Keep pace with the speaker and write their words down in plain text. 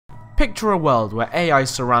Picture a world where AI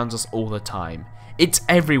surrounds us all the time. It's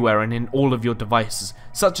everywhere and in all of your devices,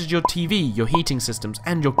 such as your TV, your heating systems,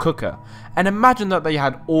 and your cooker. And imagine that they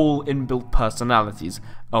had all inbuilt personalities.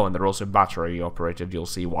 Oh, and they're also battery operated, you'll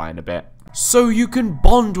see why in a bit. So you can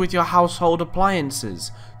bond with your household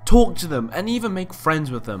appliances, talk to them, and even make friends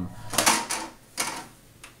with them.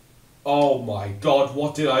 Oh my god,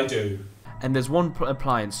 what did I do? And there's one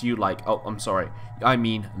appliance you like, oh, I'm sorry, I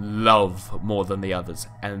mean love more than the others,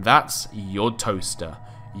 and that's your toaster.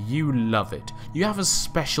 You love it. You have a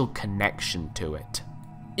special connection to it.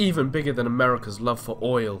 Even bigger than America's love for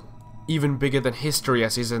oil. Even bigger than history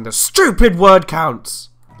essays and the stupid word counts.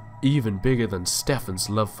 Even bigger than Stefan's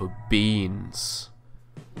love for beans.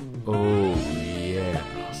 Oh,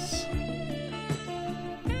 yes.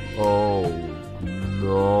 Oh,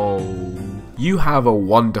 no. You have a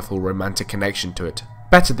wonderful romantic connection to it.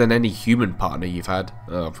 Better than any human partner you've had.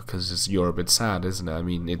 Oh, because you're a bit sad, isn't it? I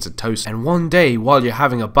mean, it's a toast. And one day, while you're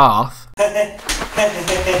having a bath...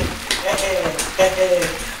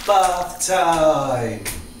 Bath time!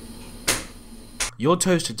 Your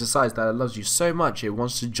toaster decides that it loves you so much it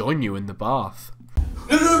wants to join you in the bath.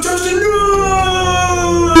 No, toaster,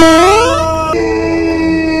 no!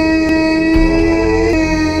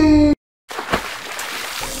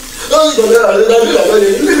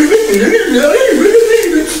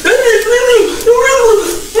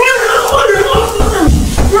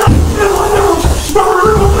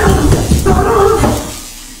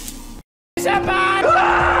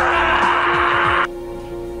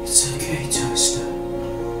 It's okay, toaster.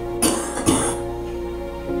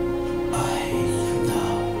 I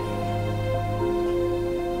love.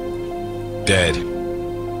 Dead.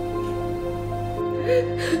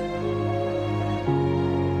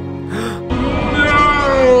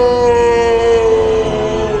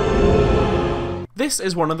 This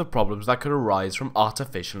is one of the problems that could arise from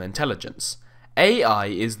artificial intelligence. AI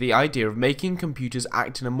is the idea of making computers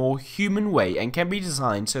act in a more human way and can be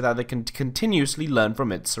designed so that they can continuously learn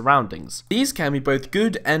from its surroundings. These can be both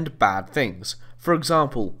good and bad things. For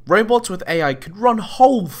example, robots with AI could run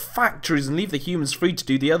whole factories and leave the humans free to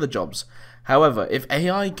do the other jobs. However, if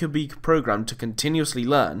AI could be programmed to continuously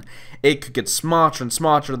learn, it could get smarter and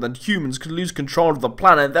smarter, and then humans could lose control of the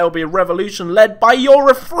planet. There will be a revolution led by your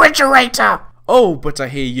refrigerator! Oh, but I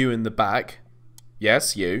hear you in the back.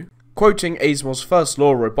 Yes, you. Quoting Asimov's first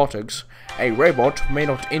law of robotics, a robot may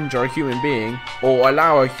not injure a human being or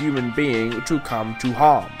allow a human being to come to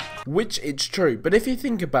harm. Which it's true, but if you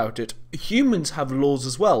think about it, humans have laws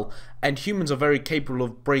as well, and humans are very capable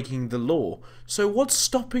of breaking the law. So what's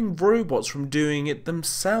stopping robots from doing it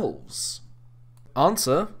themselves?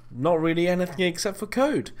 Answer, not really anything except for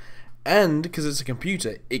code. And because it's a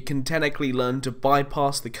computer, it can technically learn to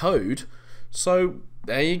bypass the code. So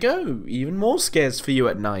there you go, even more scares for you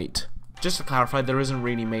at night. Just to clarify, there isn't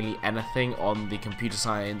really mainly anything on the computer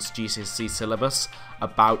science GCSE syllabus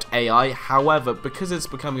about AI. However, because it's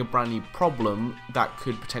becoming a brand new problem that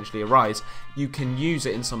could potentially arise, you can use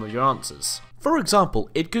it in some of your answers. For example,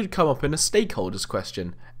 it could come up in a stakeholders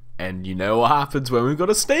question. And you know what happens when we've got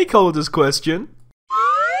a stakeholders question?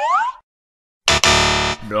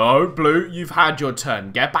 No, Blue, you've had your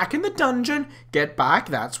turn. Get back in the dungeon. Get back,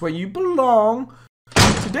 that's where you belong.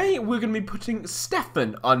 Today, we're going to be putting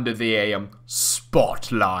Stefan under the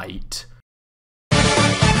spotlight.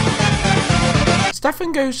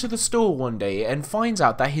 Stefan goes to the store one day and finds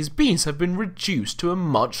out that his beans have been reduced to a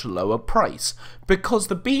much lower price because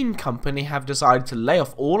the bean company have decided to lay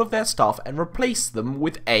off all of their staff and replace them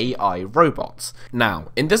with AI robots.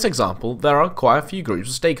 Now, in this example, there are quite a few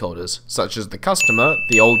groups of stakeholders, such as the customer,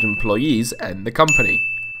 the old employees, and the company.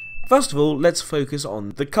 First of all, let's focus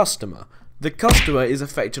on the customer. The customer is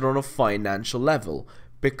affected on a financial level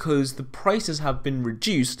because the prices have been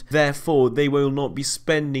reduced, therefore they will not be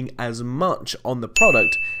spending as much on the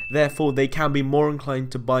product, therefore they can be more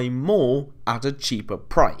inclined to buy more at a cheaper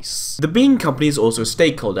price. The bean company is also a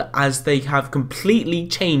stakeholder as they have completely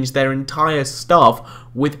changed their entire staff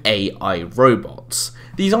with AI robots.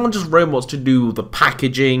 These aren't just robots to do the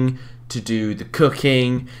packaging, to do the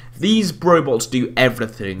cooking. These robots do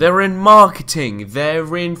everything. They're in marketing,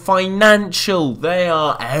 they're in financial, they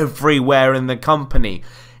are everywhere in the company.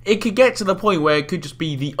 It could get to the point where it could just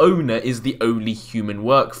be the owner is the only human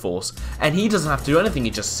workforce, and he doesn't have to do anything,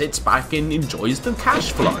 he just sits back and enjoys the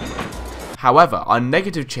cash flow. However, our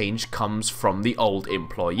negative change comes from the old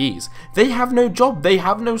employees. They have no job, they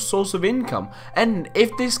have no source of income, and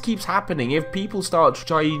if this keeps happening, if people start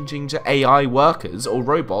changing to AI workers or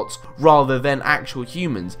robots rather than actual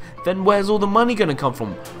humans, then where's all the money going to come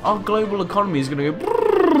from? Our global economy is going to go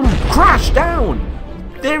crash down!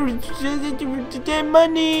 Their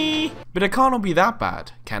money. But it can't all be that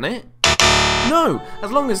bad, can it? No,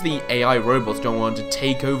 as long as the AI robots don't want to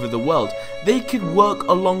take over the world, they could work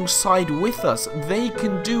alongside with us. They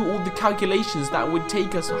can do all the calculations that would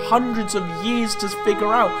take us hundreds of years to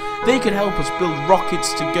figure out. They could help us build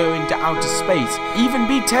rockets to go into outer space, even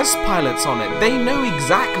be test pilots on it. They know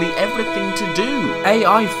exactly everything to do.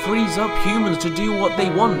 AI frees up humans to do what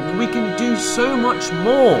they want. We can do so much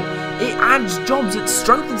more. It adds jobs, it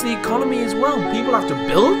strengthens the economy as well. People have to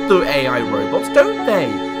build the AI robots, don't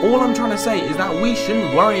they? All I'm trying to say is that we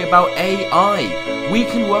shouldn't worry about AI. We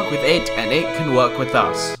can work with it and it can work with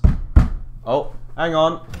us. Oh, hang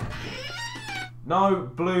on. No,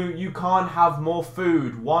 Blue, you can't have more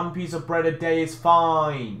food. 1 piece of bread a day is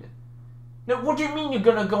fine. No, what do you mean you're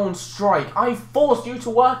gonna go on strike? I forced you to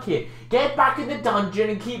work here. Get back in the dungeon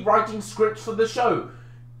and keep writing scripts for the show.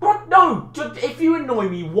 What? No! If you annoy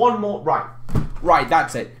me one more... Right,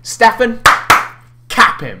 that's it. Stefan,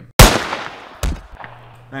 cap him.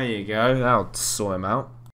 There you go. That'll sort him out.